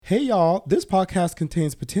Hey y'all, this podcast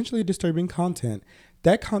contains potentially disturbing content.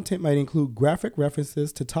 That content might include graphic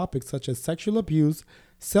references to topics such as sexual abuse,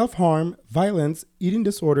 self-harm, violence, eating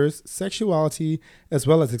disorders, sexuality, as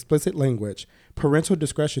well as explicit language. Parental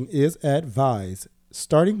discretion is advised.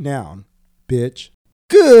 Starting now, bitch.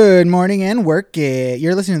 Good morning and work it.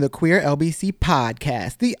 You're listening to the Queer LBC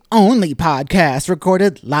podcast, the only podcast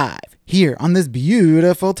recorded live here on this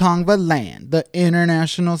beautiful Tongva land, the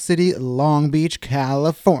international city, Long Beach,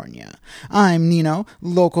 California. I'm Nino,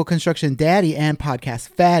 local construction daddy and podcast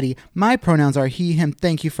fatty. My pronouns are he, him.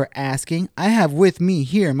 Thank you for asking. I have with me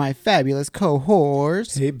here my fabulous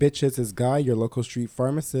cohorts. Hey bitches, it's Guy, your local street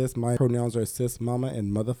pharmacist. My pronouns are sis, mama,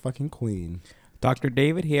 and motherfucking queen. Dr.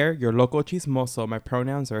 David here, your local chismoso. My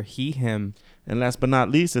pronouns are he, him. And last but not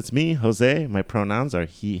least, it's me, Jose. My pronouns are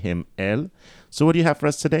he, him, él. So what do you have for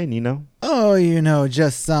us today, Nino? Oh, you know,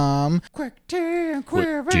 just some quick tea and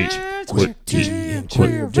queer events. Quick tea and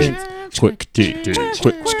queer events. Quick tea, quick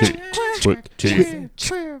tea, quick tea.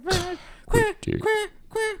 Quick tea.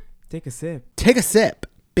 Take a sip. Take a sip,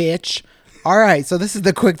 bitch. All right, so this is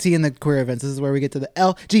the quick T and the queer events. This is where we get to the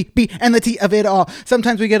L, G, B, and the T of it all.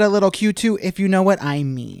 Sometimes we get a little Q2, if you know what I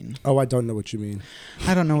mean. Oh, I don't know what you mean.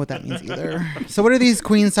 I don't know what that means either. So what are these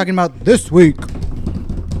queens talking about this week?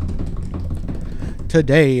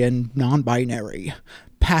 Today in non-binary,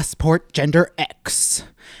 passport gender X.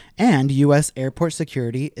 And U.S. airport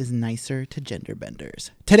security is nicer to gender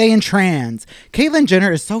benders. Today in trans, Caitlyn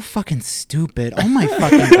Jenner is so fucking stupid. Oh my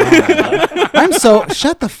fucking God.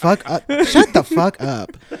 Shut the fuck up. Shut the fuck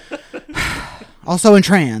up. Also in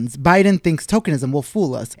trans, Biden thinks tokenism will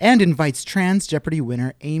fool us and invites trans Jeopardy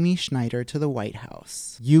winner Amy Schneider to the White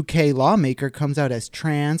House. UK lawmaker comes out as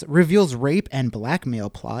trans, reveals rape and blackmail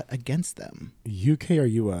plot against them. UK or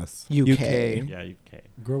US? UK. Yeah, UK.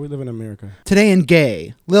 Girl, we live in America. Today in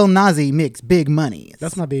gay, Lil Nazi makes big money.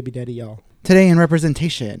 That's my baby daddy, y'all. Today in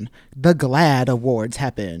representation, the GLAAD Awards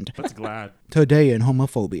happened. What's glad? Today in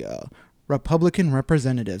homophobia, Republican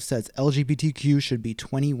representative says LGBTQ should be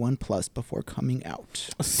 21 plus before coming out.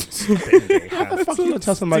 How the fuck you gonna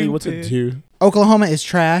tell somebody what to do? Oklahoma is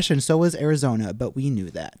trash and so is Arizona, but we knew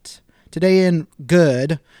that. Today in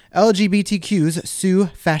good, LGBTQs sue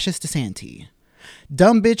fascist DeSantis.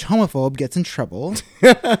 Dumb bitch homophobe gets in trouble.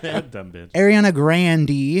 Dumb bitch. Ariana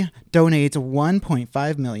Grande donates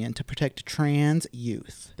 $1.5 million to protect trans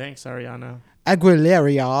youth. Thanks, Ariana.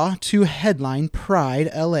 Aguilera to headline Pride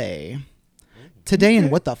LA. Today in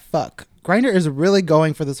what the fuck? Grindr is really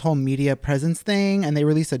going for this whole media presence thing, and they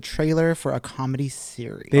released a trailer for a comedy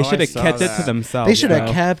series. They Oh, should I have saw kept it that. to themselves. They should have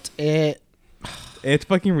bro. kept it. It's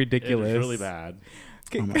fucking It ridiculous. was really bad.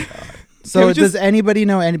 Oh my God. So we does just- anybody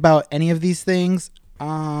know about any of these things?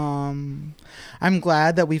 I'm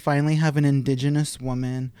glad that we finally have an indigenous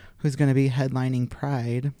woman who's going to be headlining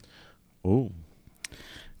Pride. Oh.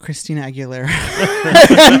 Christina Aguilera.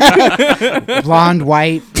 Blonde,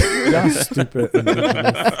 white. Y'all stupid.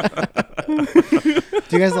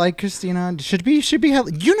 Do you guys like Christina? Should be.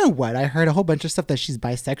 You know what? I heard a whole bunch of stuff that she's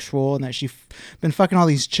bisexual and that she's been fucking all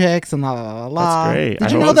these chicks and la la la la. That's great. Did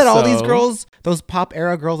I you know hope that all these so. girls, those pop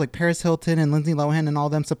era girls like Paris Hilton and Lindsay Lohan and all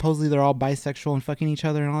them, supposedly they're all bisexual and fucking each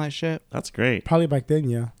other and all that shit? That's great. Probably back then,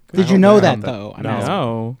 yeah. Did you hope know that- that though? I'm No. asking.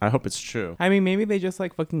 No. I hope it's true. I mean, maybe they just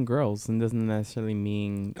like fucking girls and doesn't necessarily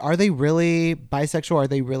mean... Are they really bisexual? Are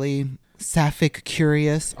they really sapphic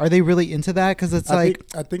curious? Are they really into that? Because it's I like,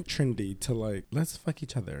 think trendy to like, let's fuck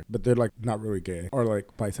each other. But they're like not really gay or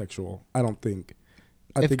like bisexual. I don't think.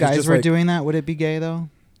 I if think it's guys just, were like, doing that, would it be gay though?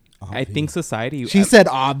 I think society... She said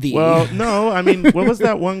obvi. Well, no. I mean, what was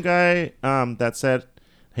that one guy that said,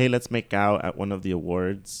 hey, let's make out at one of the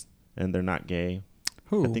awards and they're not gay?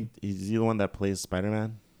 Who? I think he's the one that plays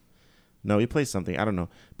Spider-Man. No, he plays something. I don't know.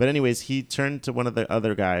 But anyways, he turned to one of the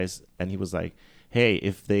other guys and he was like, hey,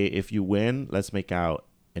 if you win, let's make out.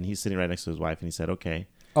 And he's sitting right next to his wife and he said, okay.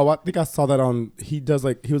 Oh, I think I saw that on. He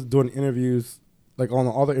was doing interviews, like on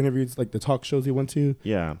all the interviews, like the talk shows he went to.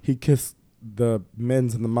 Yeah. He kissed the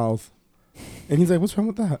men's in the mouth, and he's like, "What's wrong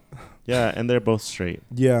with that?" Yeah. And they're both straight.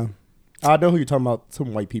 Yeah, I know who you're talking about.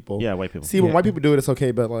 Some white people. Yeah. White people. See, when Yeah. white people do it, it's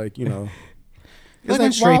okay, but like you know, Like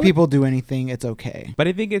when straight wow, people do anything, it's okay. But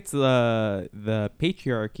I think it's the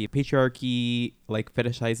patriarchy. Patriarchy like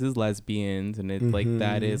fetishizes lesbians, and it's like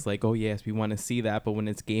that is like, oh yes, we want to see that. But when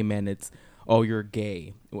it's gay men, it's oh you're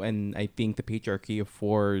gay. And I think the patriarchy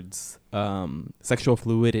affords sexual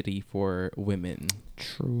fluidity for women.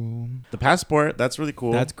 True. The passport. That's really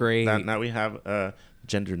cool. That's great. Now we have a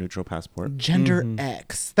gender neutral passport. Gender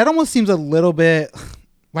X. That almost seems a little bit.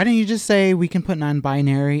 Why didn't you just say we can put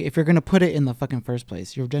non-binary if you're gonna put it in the fucking first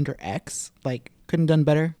place? You're gender X. Like, couldn't done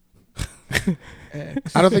better.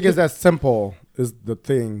 I don't think it's that simple. Is the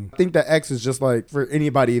thing. I think that X is just like for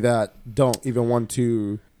anybody that don't even want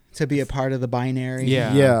to be a part of the binary.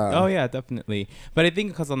 Yeah. Yeah. Oh yeah, definitely. But I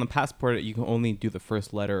think because on the passport you can only do the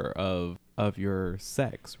first letter of your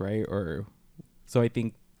sex, right? Or so I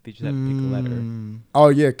think they just have to pick a letter. Oh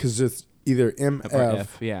yeah, because just either M, Or F.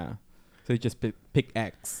 F. Yeah. So you just pick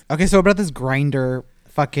X. Okay, so about this Grindr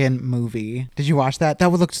fucking movie. Did you watch that?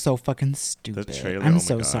 That would look so fucking stupid. trailer, oh I'm my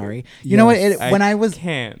so God. sorry. You know what? When I was,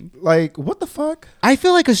 can. Like what the fuck? I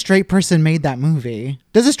feel like a straight person made that movie.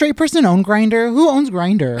 Does a straight person own Grindr? Who owns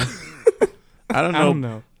Grindr? I don't I know. don't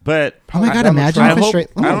know. But Oh my god! Donald Imagine Trump. if a I straight.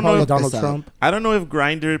 hope- I don't know Probably if Donald this up. Trump. I don't know if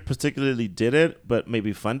Grindr particularly did it, but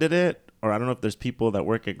maybe funded it, or I don't know if there's people that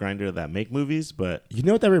work at Grindr that make movies. But You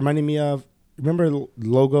know what that reminded me of? Remember the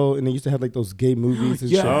logo, and they used to have like those gay movies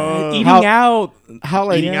and shit. Eating How- out. How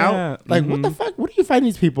like Eating out? Like what the Mhm. fuck? What do you find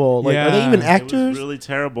these people? Like are they Yeah. even It was it actors? was really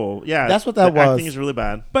terrible. Yeah, That's what that the acting was. is really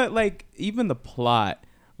bad. But like even the plot,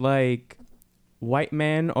 like white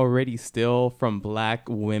men already steal from black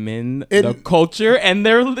women the culture, and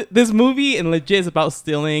this movie and legit is about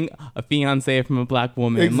stealing a fiance from a black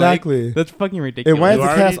woman. Exactly. Like, that's fucking ridiculous. why is You the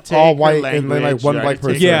already cast take all her white and then, like, language, one you black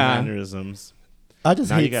already take person? her Yeah. mannerisms. I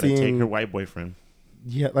just Now you hate gotta take seeing. her white boyfriend.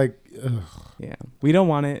 Yeah, like ugh. Yeah, we don't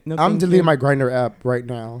want it. No, I'm thank deleting you. my Grindr app right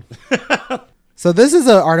now. So this is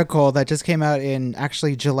an article that just came out in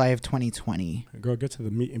actually July of 2020. Girl, get to the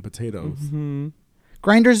meat and potatoes. Mhm.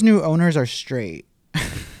 Grindr's new owners are straight.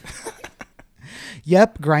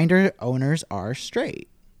 Yep, Grindr owners are straight.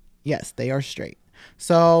 Yes, they are straight.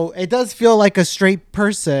 So it does feel like a straight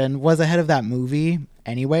person was ahead of that movie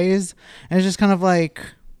anyways. And it's just kind of like,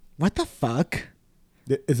 what the fuck?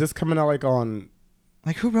 Is this coming out like on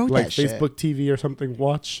Like, who wrote like that shit? Facebook TV or something?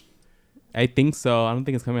 Watch. I think so. I don't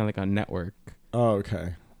think it's coming out like on network, Oh,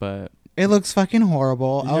 okay. but It looks fucking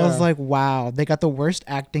horrible. I was Yeah. like, wow, they got the worst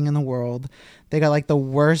acting in the world. They got like the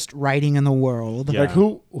worst writing in the world. Yeah. Like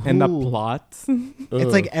who? and the who- plot.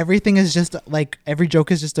 It's like everything is just like every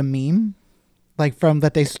joke is just a meme, like from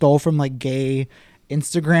that they stole from like gay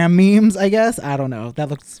Instagram memes. I guess I don't know. That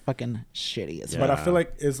looks fucking shitty as Yeah. fuck. But I feel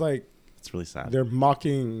like it's like It's really sad. they're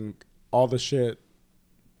mocking all the shit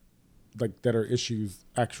like that are issues,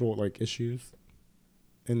 actual like issues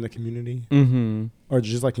in the community, Mm-hmm. or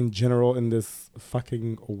just like in general in this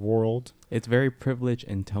fucking world. It's very privileged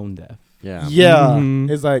and tone deaf. Yeah. Yeah, Mhm.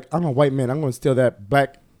 it's like I'm a white man. I'm going to steal that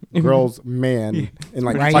black girl's man and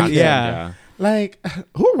like Right. fuck him. Yeah. Like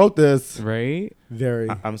who wrote this? Right? Very.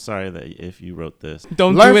 I'm sorry that if you wrote this.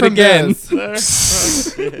 Don't Learn do it from again. this.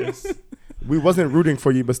 Yes. We wasn't rooting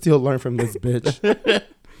for you, but still learn from this bitch.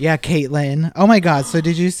 Yeah, Caitlyn. Oh my god. So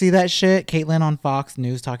did you see that shit? Caitlyn on Fox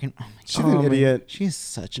News talking. Oh my god. She's an idiot. She's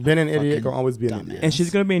such a Been an idiot, fucking gonna always be an dumbass. idiot. And she's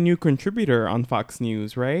gonna be a new contributor on Fox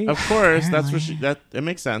News, right? Of course, that's Apparently. what she. That it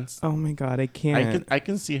makes sense. Oh my god, I can't. I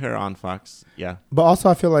can see her on Fox. Yeah. But also,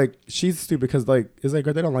 I feel like she's stupid because like it's like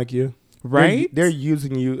girl, they don't like you, right? They're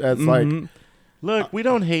using you as like Mhm. Look, we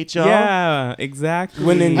don't hate y'all. Yeah, exactly.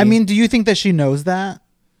 When in- I mean, do you think that she knows that?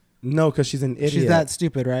 no, because she's an idiot. She's that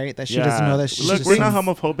stupid, right? That she doesn't know that she's Look, just we're not saying-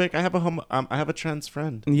 homophobic. I have a trans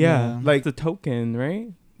friend. yeah, Yeah. like the token, right?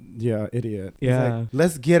 yeah, idiot. It's Yeah. like,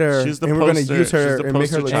 let's get her, She's the and we're gonna poster- use her she's the and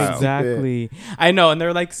make her poster look child. stupid. Exactly. I know, and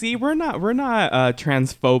they're like, "See, we're not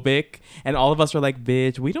transphobic," and all of us are like,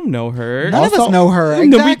 "Bitch, we don't know her." None of us Also- know her. No, we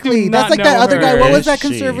do Exactly. not That's like know that other guy. her. What was that Is she?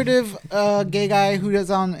 conservative gay guy who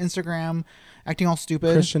is on Instagram acting all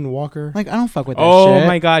stupid? Christian Walker. Like, I don't fuck with that Oh shit.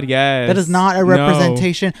 my god, yes. That is not a No.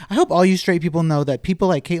 representation. I hope all you straight people know that people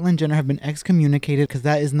like Caitlyn Jenner have been excommunicated because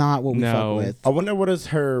that is not what we No. fuck with. I wonder what does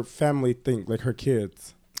her family think, like her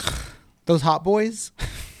kids. Those hot boys,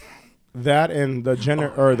 That and the Jenner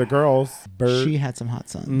or the girls. Bird. she had some hot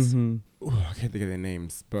sons. Mm-hmm. Ooh, I can't think of their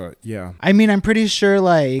names, but yeah. I mean, I'm pretty sure,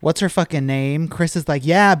 like, what's her fucking name? Chris is like,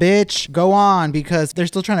 yeah, bitch, go on, because they're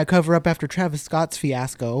still trying to cover up after Travis Scott's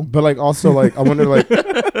fiasco. But like also like I wonder like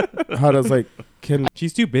how does like can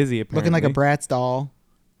She's too busy. Apparently. Looking like a Bratz doll.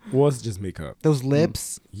 was just makeup. Those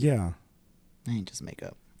lips, Yeah. they ain't just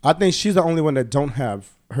makeup. I think she's the only one that don't have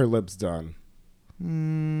her lips done.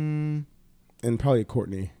 Mm, And probably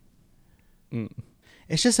Courtney. Mm.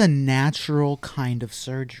 it's just a natural kind of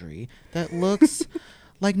surgery that looks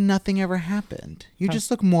like nothing ever happened. You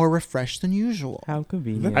just look more refreshed than usual. How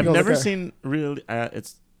convenient. I've Go never look at- seen really.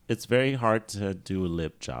 It's very hard to do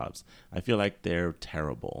lip jobs. I feel like they're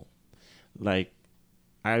terrible. Like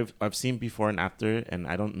I've seen before and after, and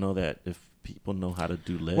I don't know that if people know how to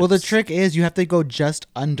do lips. Well, the trick is you have to go just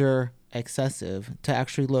under excessive to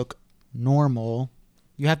actually look normal.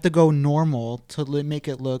 You have to go normal to make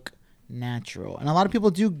it look natural. And a lot of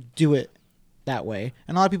people do it that way,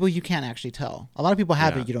 and a lot of people you can't actually tell. A lot of people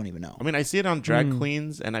have Yeah. it, you don't even know. I mean, I see it on drag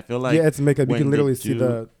queens, and I feel like yeah, it's makeup. You when can literally they see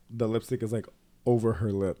do- the lipstick is like over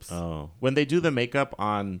her lips. Oh, when they do the makeup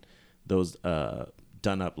on those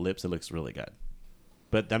done up lips, it looks really good.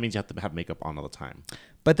 But that means you have to have makeup on all the time.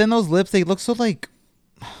 But then those lips, they look so like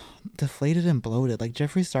deflated and bloated. Like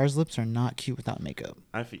Jeffree Star's lips are not cute without makeup.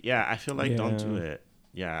 I feel like don't do Yeah. it.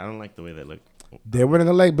 Yeah, I don't like the way they look. They went in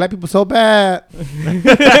the like black people so bad.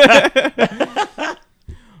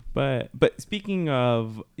 But speaking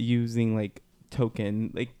of using like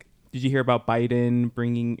token, like did you hear about Biden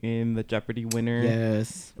bringing in the Jeopardy winner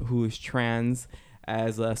Yes. who is trans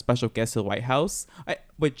as a special guest to the White House?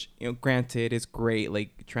 Which, you know, granted is great,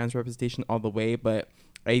 like trans representation all the way, but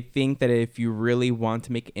I think that if you really want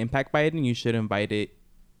to make an impact Biden, you should invite it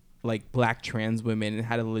like black trans women and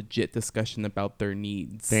had a legit discussion about their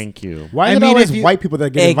needs. Thank you. Why I is it mean, always if you- white people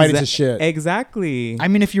that get invited to shit? Exactly. I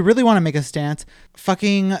mean, if you really want to make a stance,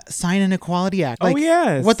 fucking sign an Equality Act. Like, Oh,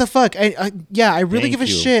 yes. What the fuck? I really Thank give a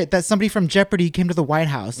you. shit that somebody from Jeopardy came to the White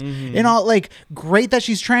House. Mm-hmm. And all, like, great that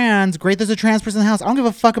she's trans. Great there's a trans person in the house. I don't give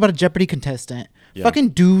a fuck about a Jeopardy contestant. Yeah. Fucking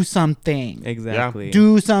do something. Exactly.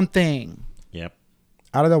 Do something. Yep.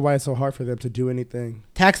 I don't know why it's so hard for them to do anything.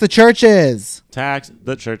 Tax the churches. Tax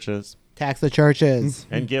the churches Tax the churches.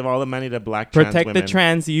 and give all the money to black trans Protect the women.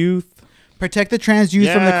 trans youth. Protect the trans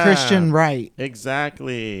youth from the Yeah. Christian right.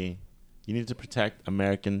 Exactly. You need to protect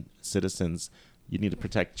American citizens. You need to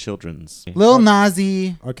protect children's. Lil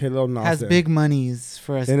Nazi Okay, Lil Nas has then. big monies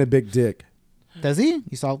for us. and a big dick. Does he?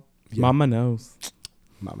 You saw? Yeah. Mama knows.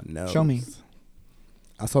 Mama knows. Show me.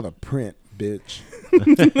 I saw the print, bitch.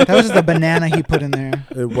 That was just a banana he put in there.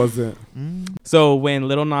 It wasn't. So when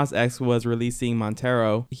Lil Nas X was releasing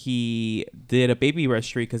Montero, he did a baby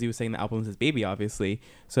registry because he was saying the album was his baby, obviously.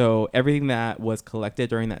 So everything that was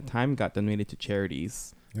collected during that time got donated to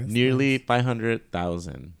charities. That's Nearly nice.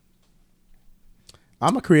 500,000. I'm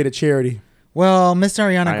gonna create a charity. Well, Miss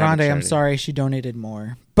Ariana I am a Grande, I'm charity. sorry, she donated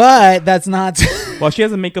more. But that's not Well, she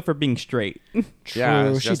has a makeup for being straight. true.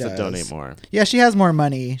 Yeah, she just does. to donate more. Yeah, she has more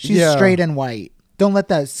money. She's Yeah. straight and white. Don't let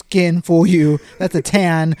that skin fool you. That's a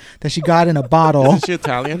tan that she got in a bottle. Isn't she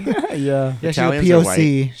Italian? Yeah. Yeah, she's Italians a are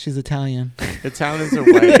POC. She's Italian. Italians are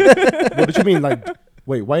white. What did you mean? Like,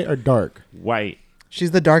 wait, white or dark? White.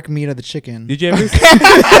 She's the dark meat of the chicken. Did you ever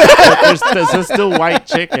But there's still white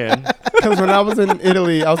chicken. Because when I was in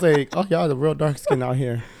Italy, I was like, oh, y'all the real dark skin out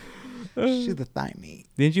here. She's the thigh meat.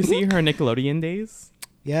 Didn't you see her Nickelodeon days?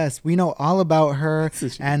 Yes, we know all about her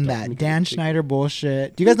She's the and dark that meat Dan of the chicken. Schneider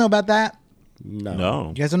bullshit. Do you guys know about that? No. No.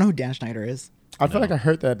 You guys don't know who Dan Schneider is? I feel like I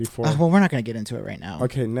heard that before. Well, we're not going to get into it right now.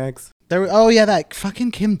 Okay, next. Oh yeah, that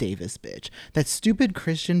fucking Kim Davis bitch, that stupid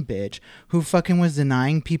Christian bitch who fucking was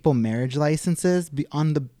denying people marriage licenses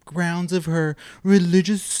on the grounds of her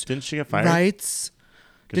religious Didn't she get fired? rights.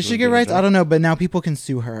 'Cause Did she she was get doing rights? that? I don't know, but now people can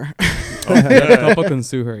sue her. Oh, good. Couple can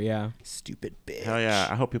sue her, yeah. Stupid bitch. Hell yeah.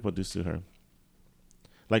 I hope people do sue her.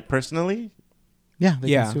 Like personally? Yeah, they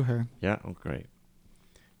Yeah. can sue her. Yeah. Oh, great.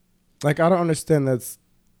 Like, I don't understand that's...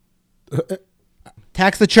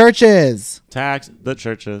 Tax the churches. Tax the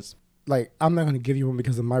churches. Like, I'm not going to give you one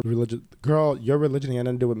because of my religion. Girl, your religion ain't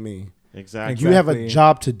nothing to do with me. Exactly. You have a Exactly.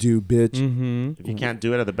 job to do, bitch. Mm-hmm. If you can't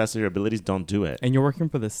do it at the best of your abilities, don't do it. And you're working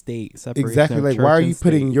for the state. Separation Exactly. of Like, church why are and you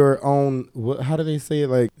putting state. your own... how do they say it?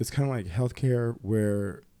 Like, it's kind of like healthcare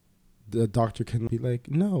where the doctor can be like,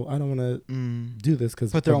 no, I don't want to do this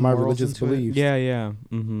because Put their of own my morals religious into it. beliefs. Yeah, yeah.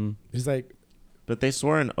 Mm-hmm. It's like, But they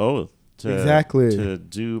swore an oath to Exactly. to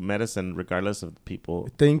do medicine regardless of the people.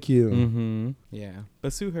 thank you. Mm-hmm. Yeah.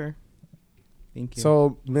 But sue her. Thank you.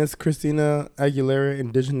 So, Miss Christina Aguilera,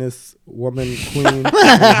 indigenous woman queen, of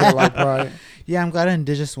Light Pride. Yeah, I'm glad an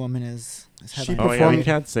indigenous woman is She headlining. Oh yeah, performing- you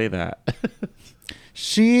can't say that.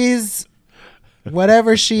 She's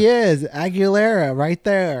whatever she is, Aguilera, right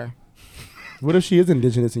there. What if she is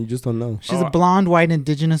indigenous and you just don't know? She's Oh, a blonde, white,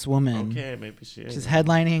 indigenous woman. Okay, maybe she is. She's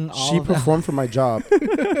headlining all She of the- performed for my job.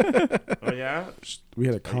 Oh yeah. We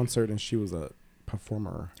had a concert and she was a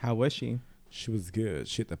performer. How was she? She was good.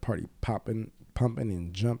 She had the party pumping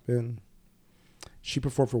and jumping. She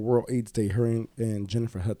performed for World AIDS Day, her and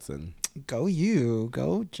Jennifer Hudson. Go you.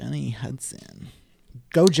 Go Jenny Hudson.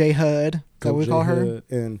 Go J Hud. Is that what we call her? J-Hood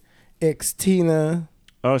And X-Tina.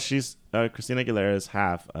 Oh, she's Christina Aguilera is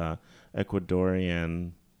half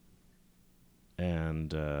Ecuadorian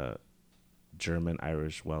and German,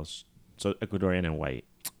 Irish, Welsh. So Ecuadorian and white.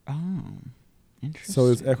 Oh, interesting. So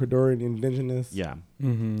is Ecuadorian indigenous? Yeah.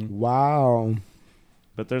 Mm-hmm. Wow.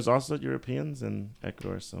 But there's also Europeans in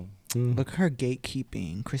Ecuador, so Mm. Look at her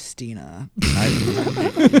gatekeeping, Christina.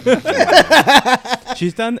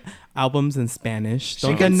 She's done. albums in Spanish. She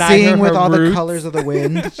Don't could deny sing her with all the roots. colors of the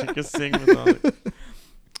wind. She could sing with all the...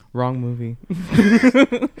 Wrong movie.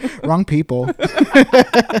 Wrong people.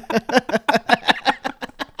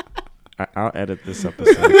 I'll edit this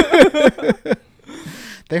episode.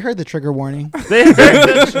 They heard the trigger warning.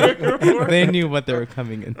 They knew what they were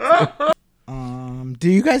coming in. Do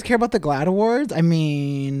you guys care about the GLAAD Awards? I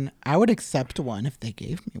mean, I would accept one if they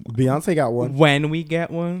gave me one. Beyonce got one. When we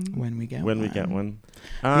get one. When we get When one. we get one.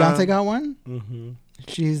 Beyonce got one? Mm-hmm.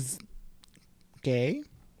 She's gay?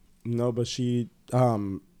 No, but she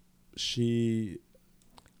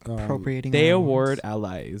Appropriating They our award awards.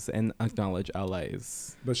 allies and acknowledge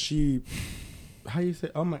allies. but she, how you say?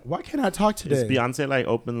 Oh my! Why can't I talk today? Is Beyonce like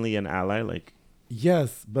openly an ally? Like,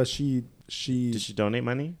 Yes, but she did she donate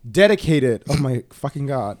money? dedicated. Oh my fucking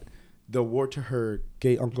god! The award to her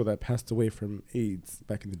gay uncle that passed away from AIDS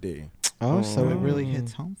back in the day. Oh, so it really Oh.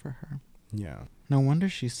 hits home for her. Yeah, No wonder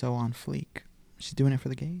she's so on fleek. She's doing it for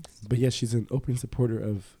the gays. but yes, she's an open supporter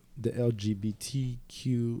of the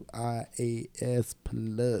LGBTQIAS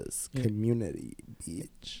plus Yeah. community,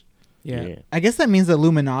 bitch. Yeah. I guess that means the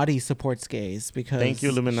Illuminati supports gays because Thank you,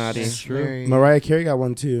 Illuminati. it's True. very- Mariah Carey got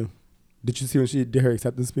one too. Did you see when she did her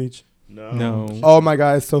acceptance speech? No. Oh my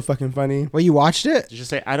god, it's so fucking funny. Well, you watched it? Did you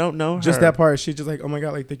say I don't know her? Just that part. She's just like, oh my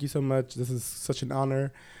god, like thank you so much. This is such an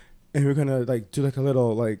honor. And we're gonna like do like a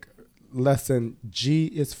little like lesson. G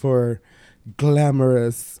is for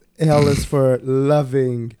glamorous. L is for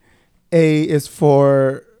loving. A is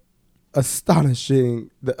for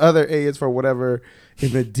astonishing. The other A is for whatever.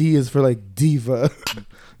 And the D is for like diva.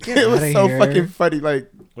 Get It was outta so here. fucking funny.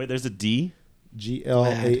 Like Wait, there's a D?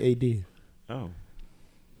 GLAAD. Oh.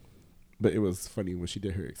 But it was funny when she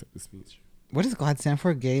did her acceptance speech. What does GLAAD stand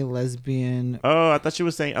for? Gay, lesbian. Oh, I thought she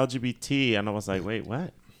was saying LGBT, and I was like, wait,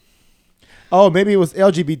 what? Oh, maybe it was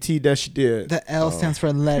LGBT that she did. The L stands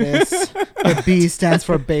for lettuce. The B stands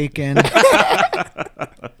for bacon.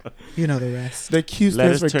 You know the rest. The Q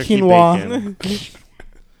stands Lettuce, for turkey, quinoa. bacon.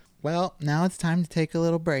 Well, now it's time to take a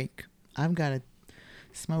little break. I've got to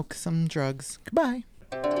smoke some drugs. Goodbye.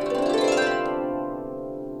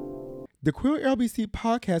 The Queer LBC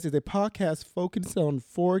podcast is a podcast focused on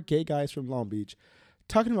 4 gay guys from Long Beach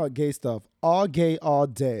talking about gay stuff. All gay, all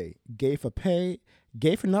day. Gay for pay,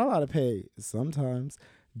 gay for not a lot of pay. Sometimes.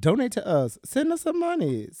 Donate to us. Send us some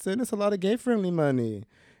money. Send us a lot of gay-friendly money.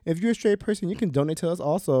 If you're a straight person, you can donate to us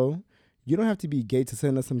also. You don't have to be gay to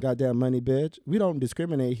send us some goddamn money, bitch. We don't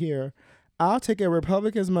discriminate here. I'll take a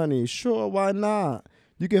Republican's money. Sure, why not?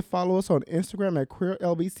 You can follow us on Instagram at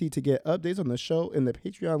QueerLBC to get updates on the show and the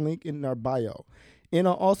Patreon link in our bio. And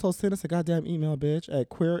I'll also send us a goddamn email, bitch, at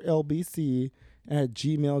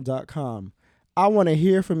queerlbc@gmail.com. I want to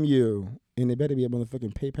hear from you. And it better be a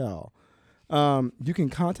motherfucking PayPal. You can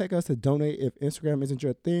contact us to donate if Instagram isn't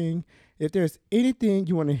your thing. If there's anything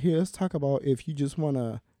you want to hear us talk about, if you just want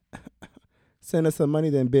to send us some money,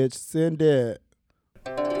 then bitch, send it.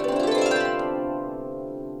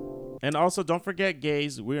 And also, don't forget,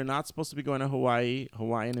 gays, we're not supposed to be going to Hawaii.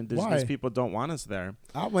 Hawaiian indigenous Why? people don't want us there.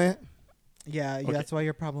 I went. Yeah, Okay. that's why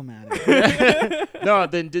you're problematic. No,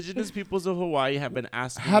 the indigenous peoples of Hawaii have been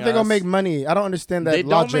asking How they gonna us- make money? I don't understand that They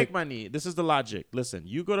logic. don't make money. This is the logic. Listen,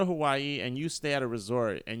 you go to Hawaii and you stay at a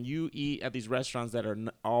resort and you eat at these restaurants that are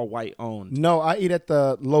all white owned. No, I eat at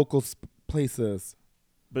the local places.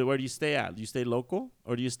 But where do you stay at? Do you stay local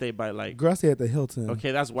or do you stay by like? Girl, I stay at the Hilton.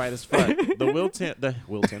 Okay, that's white as fuck. The Wilton,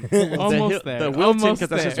 Almost there. the Wilton, Almost because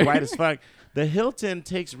that's just there. white as fuck. The Hilton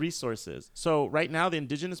takes resources. So right now, the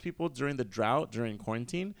indigenous people during the drought, during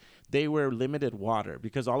quarantine, they were limited water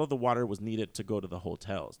because all of the water was needed to go to the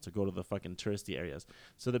hotels, to go to the fucking touristy areas.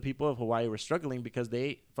 So the people of Hawaii were struggling because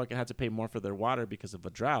they fucking had to pay more for their water because of a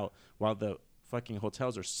drought, while the fucking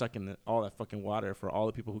hotels are sucking all that fucking water for all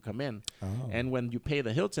the people who come in. Oh. And when you pay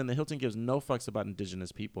the Hilton gives no fucks about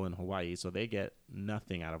indigenous people in Hawaii, so they get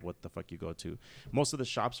nothing out of what the fuck you go to. Most of the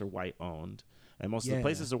shops are white owned, and most of the Yeah.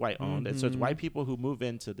 places are white owned, and so it's Mhm. white people who move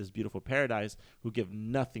into this beautiful paradise who give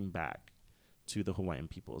nothing back to the Hawaiian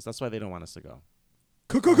peoples. That's why they don't want us to go.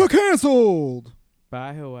 Canceled.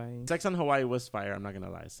 Bye, Hawaii. Sex on Hawaii was fire. I'm not gonna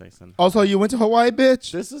lie, Sex on. Also, you went to Hawaii,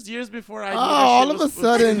 bitch? This is years before I. Oh, knew that shit all of a was-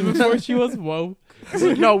 sudden. Before she was woke.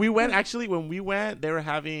 No, we went actually. When we went, they were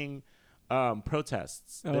having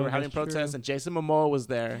protests. They Oh, were having that's protests, true. and Jason Momoa was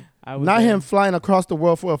there. I was Not there. him flying across the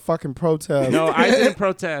world for a fucking protest. No, I didn't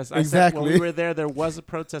protest. I said when Exactly. we were there was a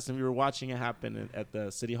protest, and we were watching it happen at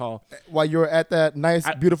the city hall. While you were at that nice,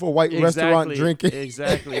 beautiful white restaurant drinking.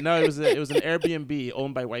 Exactly. No, it was an Airbnb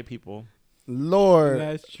owned by white people. Lord.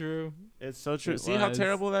 That's true. It's so true. It See how was.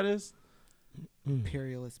 terrible that is?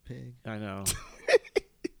 Imperialist pig. I know.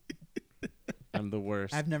 I'm the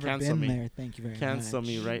worst. I've never Cancel been me. there. Thank you very Cancel much.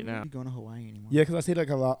 me right now. You going to Hawaii anymore? Yeah, because I see like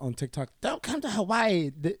a lot on TikTok. Don't come to Hawaii.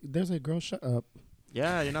 There's a girl. Shut up.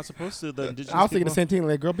 Yeah, you're not supposed to. The indigenous I was thinking the people. same thing.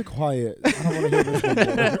 Like, girl, be quiet. I don't want to hear this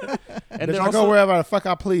anymore. And Bitch, they're I also, go wherever the fuck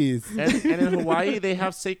I please. and in Hawaii they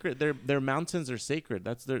have sacred. Their mountains are sacred.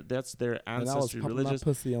 That's their And I was ancestry, popping religious. my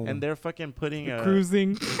pussy on them. And they're fucking putting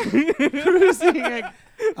Cruising. cruising.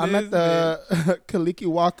 I'm at the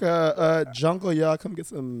Kalikiwaka jungle, y'all. Come get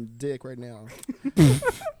some dick right now.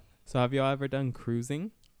 So have y'all ever done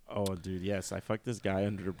cruising? Oh, dude, yes. I fucked this guy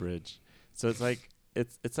under the bridge. So it's like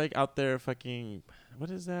it's like out there fucking, what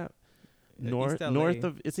is that? North East LA.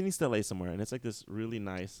 of, it's in East LA somewhere, and it's like this really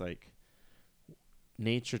nice like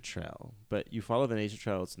nature trail. But you follow the nature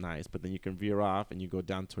trail, it's nice, but then you can veer off and you go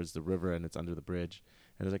down towards the river, and it's under the bridge,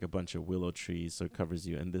 and there's like a bunch of willow trees, so it covers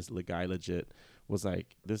you. And this guy legit was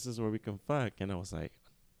like, "This is where we can fuck," and I was like,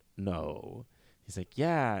 "No." He's like,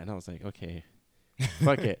 "Yeah," and I was like, "Okay,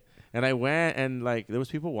 fuck it." And I went, and like there was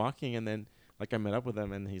people walking, and then like I met up with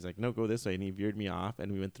him, and he's like, "No, go this way," and he veered me off,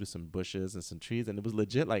 and we went through some bushes and some trees, and it was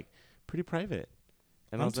legit like pretty private.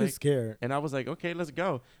 And I I'm was too like, scared. and I was like, okay, let's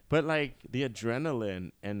go. But like the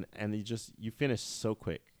adrenaline and you finish so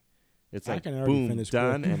quick. It's I like can already boom, finish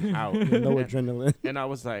done quick. and out. No and, adrenaline. and I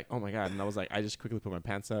was like, oh my God. And I was like, I just quickly put my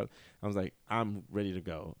pants up. I was like, I'm ready to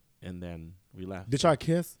go. And then we left. Did y'all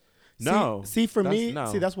kiss? No. See, for That's- me,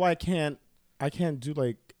 no. see, that's why I can't do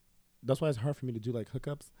like, that's why it's hard for me to do like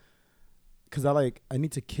hookups. Cause I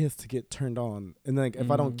need to kiss to get turned on. And then like,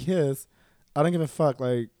 if I don't kiss, I don't give a fuck.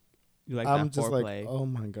 Like, You like I'm that just foreplay? like, oh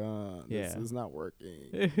my God, this Yeah. is not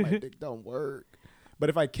working. My dick don't work. But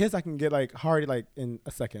if I kiss, I can get like hard like in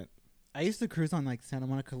a second. I used to cruise on like Santa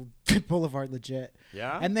Monica Boulevard, legit,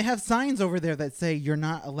 Yeah. and they have signs over there that say you're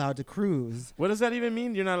not allowed to cruise. What does that even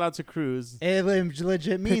mean? You're not allowed to cruise. It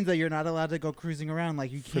legit means that you're not allowed to go cruising around.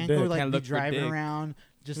 Like you For can't go dick. like Can't be look for driving dick. around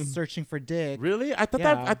just searching for dick. Really? I thought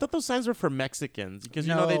Yeah. I thought those signs were for Mexicans because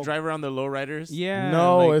you know they No. drive around the lowriders. Yeah.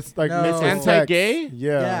 no, like- it's like No. mixed with It's sex. anti-gay?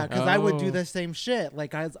 Yeah. Yeah, because I would do Oh. the same shit.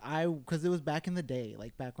 Like because it was back in the day,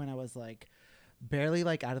 like back when I was like barely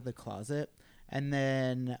like out of the closet, and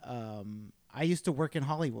then I used to work in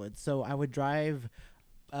Hollywood, so I would drive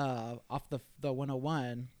off the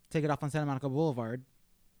 101, take it off on Santa Monica Boulevard,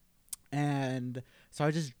 and so I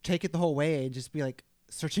would just take it the whole way and just be like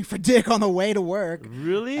searching for dick on the way to work.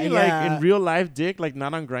 Really? Yeah. Like in real life dick, like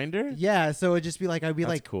not on Grindr? Yeah, so it'd just be like I'd be That's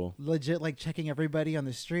like cool. legit like checking everybody on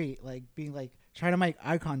the street, like being like trying to make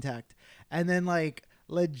eye contact, and then like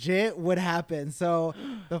legit would happen. So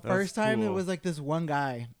the first time it cool. was like this one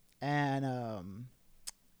guy, and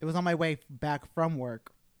it was on my way back from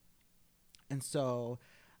work, and so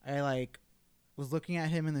I like was looking at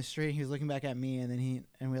him in the street. He was looking back at me, and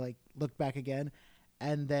then we like looked back again,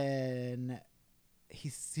 and then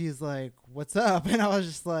he's like, "What's up?" And I was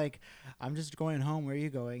just like, "I'm just going home. Where are you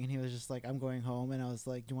going?" And he was just like, "I'm going home." And I was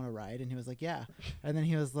like, "Do you want to ride?" And he was like, "Yeah." And then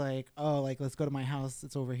he was like, "Oh, like let's go to my house.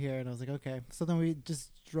 It's over here." And I was like, "Okay." So then we just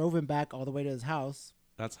drove him back all the way to his house,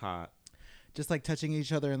 That's hot. just like touching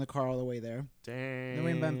each other in the car all the way there. Dang. Then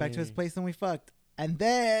we went back to his place and we fucked. And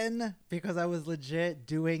then because I was legit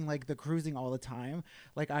doing like the cruising all the time,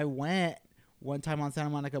 like I went one time on Santa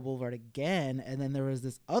Monica Boulevard again, and then there was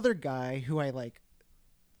this other guy who I like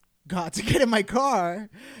got to get in my car,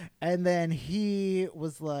 and then he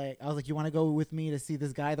was like, I was like, "You want to go with me to see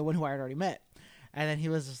this guy, the one who I had already met?" And then he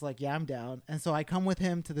was just like, "Yeah, I'm down." And so I come with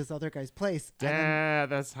him to this other guy's place, and then, Damn,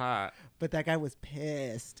 that's hot. but that guy was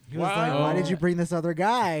pissed. He was like, "Why did you bring this other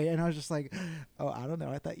guy?" And I was just like, "Oh, I don't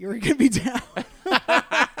know. I thought you were gonna be down."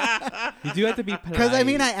 You do have to be polite. Because I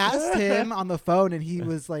mean, I asked him on the phone, and he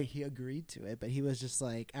was like, he agreed to it, but he was just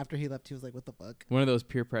like, after he left, he was like, "What the fuck?" One of those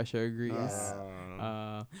peer pressure agrees.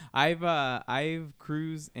 Uh, I've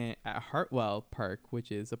cruised at Hartwell Park,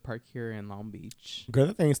 which is a park here in Long Beach. Girl,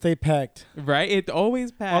 that thing stay packed. Right? It's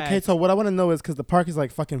always packed. Okay, so what I want to know is because the park is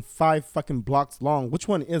like fucking 5 fucking blocks long. Which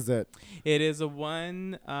one is it? It is a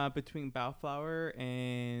one between Bellflower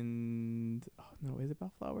and is it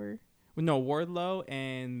Bellflower? No, Wardlow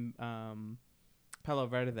and Palo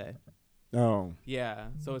Verde. Oh, Yeah,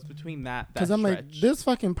 so it's between that. because I'm like, stretch. this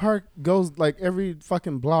fucking park goes like every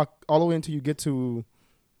fucking block all the way until you get to.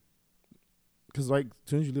 Because like as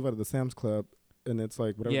soon as you leave out of the Sam's Club, and it's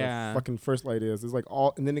like whatever Yeah. the fucking first light is, it's like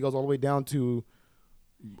all, and then it goes all the way down to.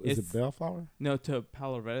 Is it It's- Bellflower? No, to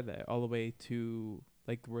Palo Verde, all the way to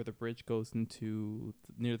like where the bridge goes into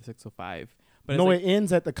near the 605. But No, it's it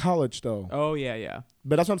ends at the college though. oh yeah.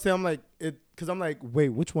 But that's what I'm saying. I'm like it because I'm like, wait,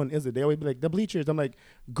 which one is it? They always be like the bleachers. I'm like,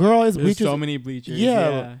 girl, it's There's bleachers. so many bleachers.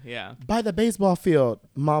 Yeah. Yeah. By the baseball field,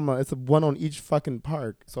 mama. It's one on each fucking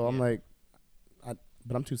park. So I'm Yeah. like,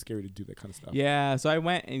 but I'm too scary to do that kind of stuff. Yeah, so I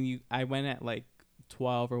went at like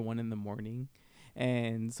 12 or 1 in the morning.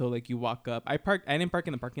 And so like you walk up. I didn't park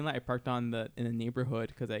in the parking lot. I parked in the neighborhood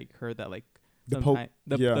because I heard that like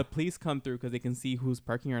the police come through because they can see who's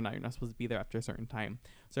parking or not. You're not supposed to be there after a certain time.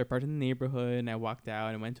 So I parked in the neighborhood and I walked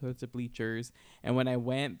out and went towards the bleachers. And when I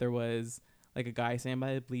went, there was like a guy standing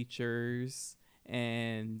by the bleachers,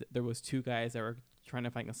 and there was 2 guys that were trying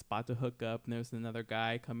to find a spot to hook up, and there was another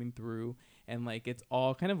guy coming through, and like it's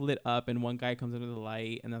all kind of lit up, and one guy comes under the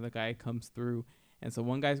light, another guy comes through, and so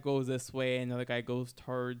one guy goes this way, another guy goes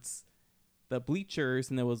towards the bleachers,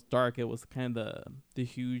 and it was dark. It was kind of the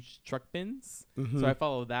huge truck bins. Mm-hmm. So I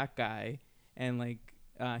follow that guy, and like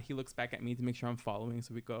he looks back at me to make sure I'm following.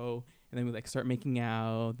 So we go, and then we like start making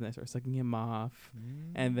out, and I start sucking him off,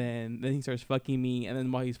 and then he starts fucking me, and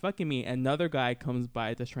then while he's fucking me, another guy comes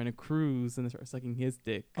by that's trying to cruise, and I start sucking his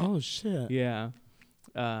dick. Oh shit. Yeah,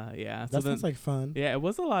 yeah. That sounds like fun. Yeah, it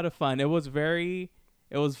was a lot of fun. It was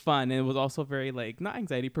fun, and it was also very like not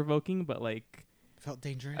anxiety provoking, but like felt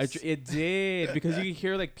dangerous. It did, because you could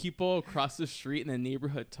hear like people across the street in the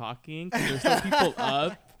neighborhood talking, 'cause there's still people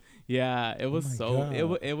up. Yeah, it was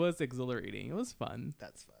it was exhilarating. It was fun.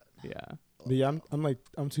 That's fun. Yeah. But yeah,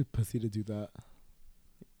 I'm too pussy to do that.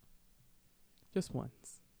 Just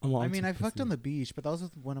once. I mean, I fucked on the beach, but that was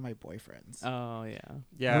with one of my boyfriends. Oh yeah.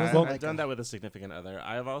 Yeah, Well, I've done that with a significant other.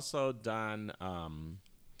 I've also done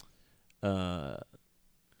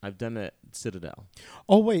I've done it at Citadel.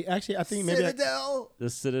 Oh wait, actually, I think The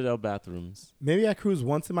Citadel bathrooms. maybe I cruised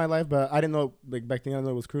once in my life, but I didn't know like back then. I didn't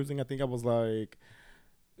know it was cruising. I think I was like,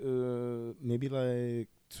 maybe like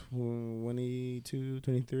 22,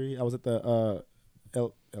 23. I was at the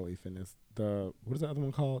LA Fitness. What is the other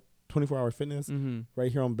one called? 24-hour Fitness, Mm-hmm. right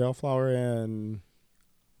here on Bellflower and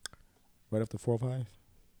right after 405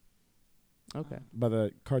 Okay. by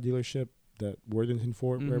the car dealership, that Worthington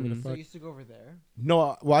Ford, wherever the Mhm. So fuck. you used to go over there?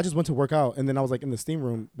 No, well, I just went to work out, and then I was like in the steam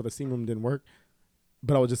room, but the steam room didn't work.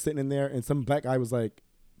 But I was just sitting in there, and some black guy was like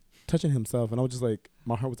touching himself, and I was just like,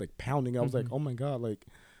 my heart was like pounding. I was like, Mhm. oh my god, like.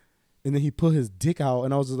 And then he pulled his dick out,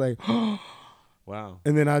 and I was just like, Wow.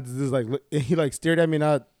 and then I just like, and he like stared at me, and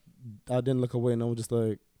I didn't look away, and I was just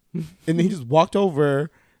like, and then he just walked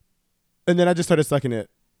over, and then I just started sucking it,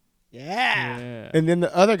 Yeah. Yeah. and then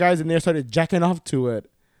the other guys in there started jacking off to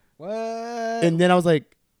it, What? and then I was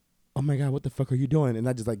like, oh my god, what the fuck are you doing? And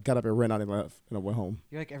I just like got up and ran out and left, and I went home,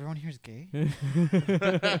 You're like, everyone here is gay? and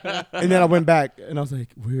then I went back, and I was like,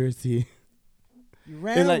 where is he? You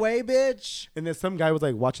ran And, like- away, bitch. And then some guy was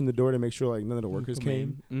like watching the door to make sure like none of the workers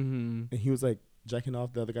came, Mm-hmm. and he was like jacking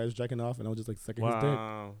off. The other guy was jacking off, and I was just like sucking his dick.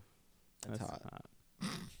 Wow. That's hot.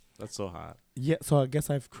 That's so hot. Yeah, so I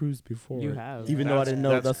guess I've cruised before. You have. Even though I didn't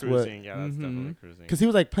know that's what. cruising. Yeah, that's Mhm. definitely cruising. Because he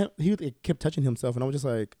was like, he kept touching himself, and I was just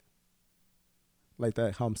like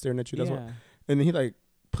that, how I'm staring at you. That's what. Yeah. And then he like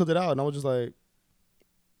pulled it out, and I was just like,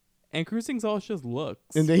 And cruising's all just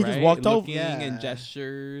looks. And then he just right? walked over. Looking Yeah. and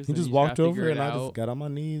gestures. he and just you try walked to over, figure it and I just out. got on my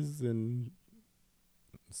knees and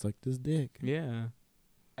sucked his dick. Yeah.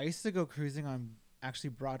 I used to go cruising on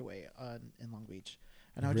actually Broadway in Long Beach.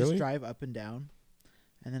 And I would Really? just drive up and down.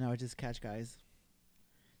 And then I would just catch guys.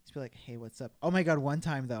 Just be like, hey, what's up? Oh my God, one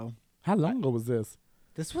time though. How long ago was this?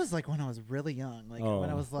 This was like when I was really young. Like when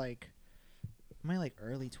I Oh. was like my like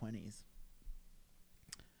early 20s.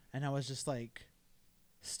 And I was just like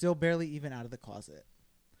still barely even out of the closet.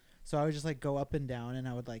 So I would just like go up and down and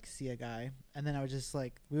I would like see a guy. And then I would just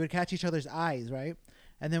like, we would catch each other's eyes, right?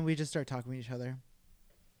 And then we just start talking to each other.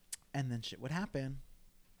 And then shit would happen.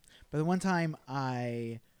 But the one time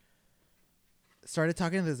I started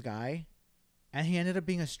talking to this guy and he ended up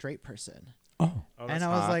being a straight person. Oh, Oh, And that's I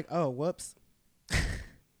was hot. like, oh, whoops.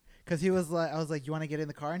 Because he was like, I was like, you want to get in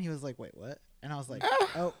the car? And he was like, wait, what? And I was like,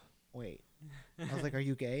 oh, wait. I was like, are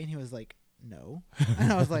you gay? And he was like, no.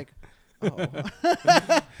 And I was like, oh.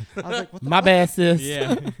 I was like, what the my fuck? bad, sis.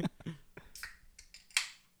 Yeah. It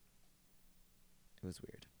was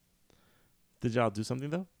weird. Did y'all do something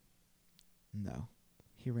though? No.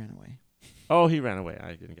 He ran away. Oh, he ran away.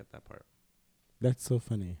 I didn't get that part. That's so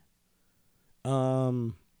funny.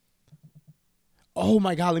 Oh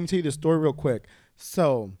my God, let me tell you this story real quick.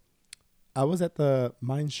 So, I was at the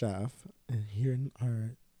mine shaft here in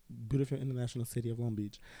our beautiful international city of Long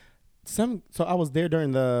Beach. So I was there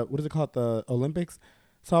during the, what is it called, the Olympics.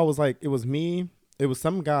 So I was like, it was me, it was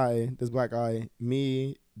some guy, this black guy,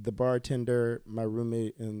 me, the bartender, my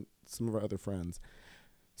roommate, and some of our other friends.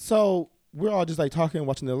 So we're all just like talking,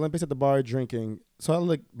 watching the Olympics at the bar, drinking. So I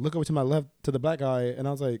look over to my left to the black guy, and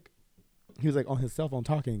I was like, he was like on his cell phone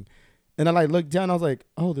talking. And I like looked down, I was like,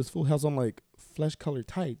 oh, this fool has on like flesh colored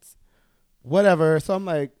tights. Whatever. So I'm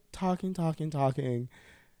like talking.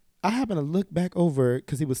 I happened to look back over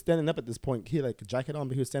because he was standing up at this point. He had like a jacket on,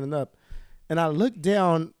 but he was standing up. And I looked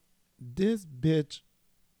down. This bitch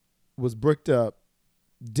was bricked up,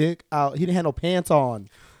 dick out. He didn't have no pants on.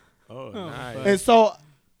 Oh, nice. And so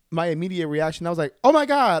my immediate reaction, I was like, oh my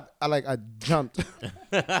God. I jumped.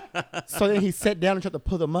 So then he sat down and tried to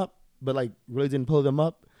pull them up, but like really didn't pull them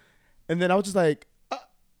up. And then I was just like,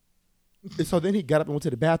 And so then he got up and went to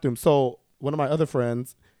the bathroom. So one of my other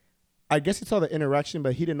friends, I guess he saw the interaction,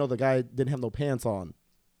 but he didn't know the guy didn't have no pants on.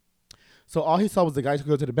 So all he saw was the guy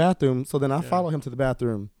go to the bathroom. So then I followed him to the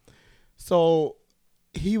bathroom. So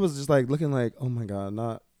he was just like looking like, oh my God,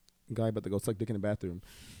 not a guy about to go suck dick in the bathroom.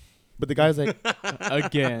 But the guy's like,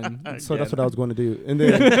 Again. so that's what I was going to do. And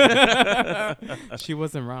then She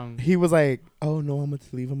wasn't wrong. he was like, oh no, I'm going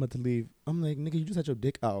to leave. I'm like, nigga, you just had your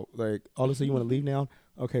dick out. Like, all of a sudden you want to leave now?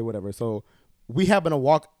 Okay, whatever. So we happened to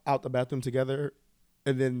walk out the bathroom together.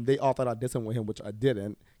 And then they all thought I did something with him, which I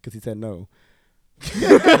didn't, because he said no.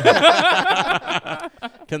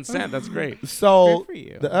 Consent. That's great. So Good for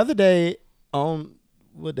you. the other day,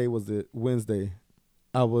 what day was it? Wednesday.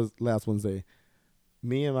 Last Wednesday.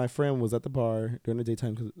 Me and my friend was at the bar during the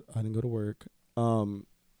daytime because I didn't go to work.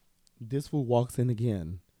 This fool walks in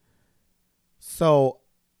again. So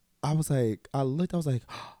I was like,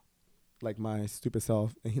 like my stupid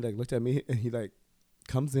self, and he like looked at me and he like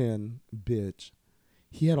comes in, bitch.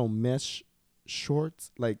 He had on mesh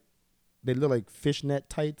shorts, like they look like fishnet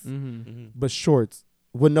tights, but shorts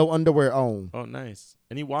with no underwear on. Oh, nice.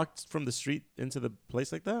 And he walked from the street into the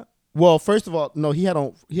place like that? Well, first of all, no, he had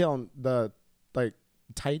on the like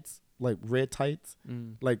tights, like red tights,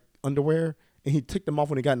 like underwear, and he took them off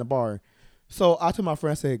when he got in the bar. So I told my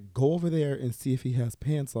friend, I said, go over there and see if he has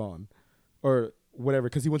pants on or whatever,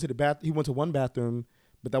 because he went to one bathroom,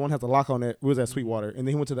 but that one has a lock on it. It was at Sweetwater. And then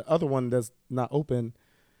he went to the other one that's not open.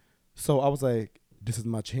 So I was like, this is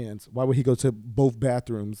my chance. Why would he go to both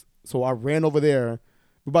bathrooms? So I ran over there.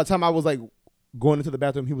 But by the time I was like going into the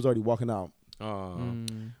bathroom, he was already walking out. Oh.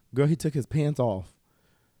 Girl, he took his pants off.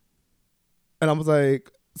 And I was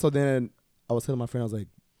like, so then I was telling my friend, I was like,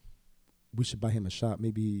 we should buy him a shot.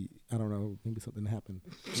 Maybe, I don't know, maybe something happened.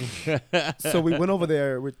 So we went over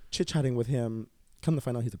there. We're chit-chatting with him. Come to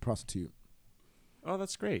find out he's a prostitute. Oh,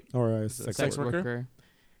 that's great. All right. Sex worker?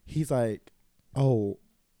 He's like, oh,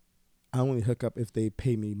 I only hook up if they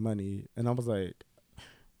pay me money. And I was like,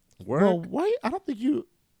 Work? well, why? I don't think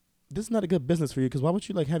this is not a good business for you, because why would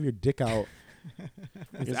you like have your dick out?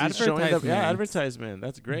 It's advertisement. Yeah, advertisement.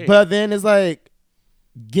 That's great. But then it's like,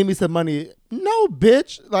 give me some money. No,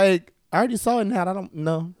 bitch. Like, I already saw it now. I don't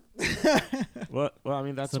know. well, I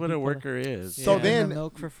mean, that's Some what a people- worker is. So then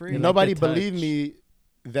milk for free. nobody like the believed touch. me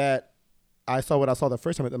that I saw what I saw the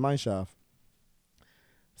first time at the mine shaft.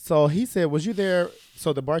 So he said, was you there?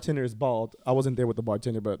 So the bartender is bald. I wasn't there with the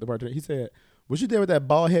bartender, but the bartender, he said, was you there with that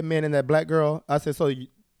bald head man and that black girl? I said, so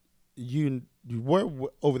you were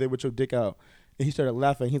over there with your dick out. And he started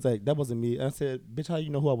laughing. He's like, that wasn't me. And I said, bitch, how you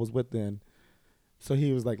know who I was with then? So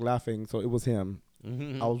he was like laughing. So it was him.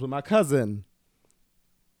 I was with my cousin.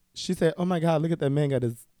 She said, oh my God, look at that man got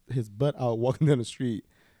his butt out walking down the street.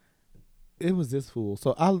 It was this fool.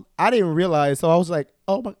 So I didn't realize. So I was like,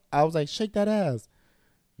 I was like, shake that ass.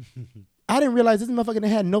 I didn't realize this motherfucker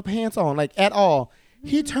had no pants on, like at all.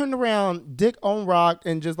 He turned around, dick on rock,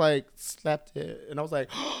 and just like slapped it. And I was like,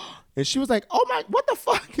 and she was like, oh my, what the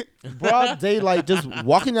fuck? Broad daylight, just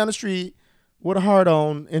walking down the street with a heart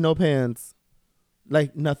on and no pants.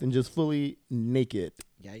 Like nothing, just fully naked.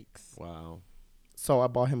 Yikes. Wow. So I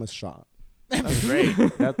bought him a shot. That's great.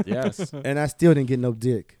 Yes. And I still didn't get no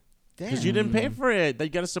dick. Because you didn't pay for it. You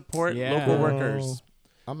got to support Yeah. local workers.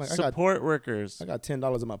 I'm like, Support workers. I got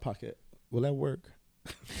 $10 in my pocket. Will that work?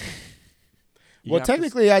 You Well, have to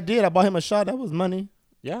technically I did. I bought him a shot. That was money.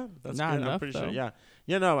 Yeah, that's Not good. I'm enough, pretty though. sure. Yeah.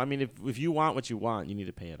 Yeah, no, I mean, if you want what you want, you need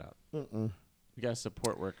to pay it up. Mm-mm. You got to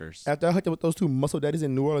support workers. After I hooked up with those two muscle daddies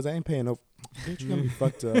in New Orleans, I ain't paying no. Bitch, you got me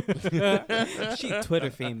fucked up. She Twitter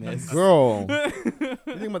famous. Girl. You think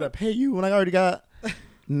I'm about to pay you when I already got?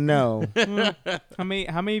 No. How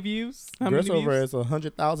many views? How Girls many over views? it's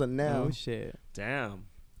 100,000 now. Oh shit. Damn.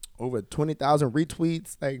 Over 20,000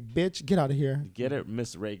 retweets. Like, bitch, get out of here. Get it,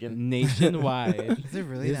 Miss Reagan. Nationwide. Is it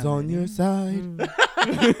really It's that on many? your side.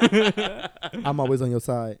 I'm always on your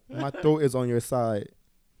side. My throat is on your side.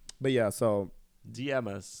 But yeah, so DM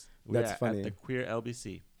us. That's We're funny. At the Queer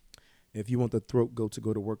LBC. if you want the throat goat to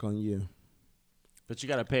go to work on you. But you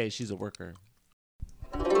got to pay. She's a worker.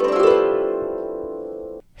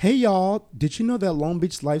 Hey y'all, did you know that Long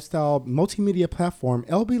Beach lifestyle multimedia platform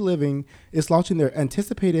LB Living is launching their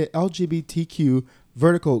anticipated LGBTQ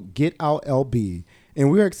vertical Get Out LB?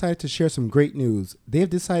 and we are excited to share some great news. They have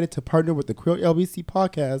decided to partner with the Queer LBC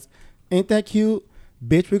podcast. Ain't that cute?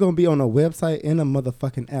 Bitch, we're going to be on a website and a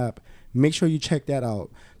motherfucking app. Make sure you check that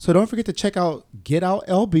out. So don't forget to check out Get Out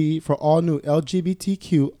LB for all new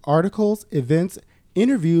LGBTQ articles, events,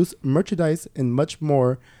 interviews, merchandise, and much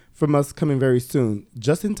more from us coming very soon,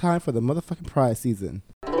 just in time for the motherfucking Pride season.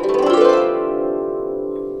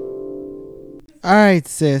 All right,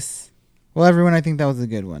 sis. Well, everyone, I think that was a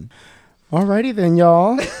good one. Alrighty then,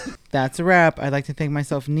 y'all. That's a wrap. I'd like to thank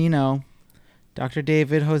myself, Nino, Dr.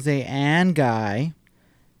 David, Jose, and Guy.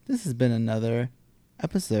 This has been another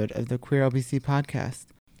episode of the Queer LBC podcast.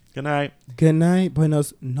 Good night. Good night.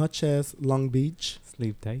 Buenos noches, Long Beach.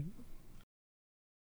 Sleep tight.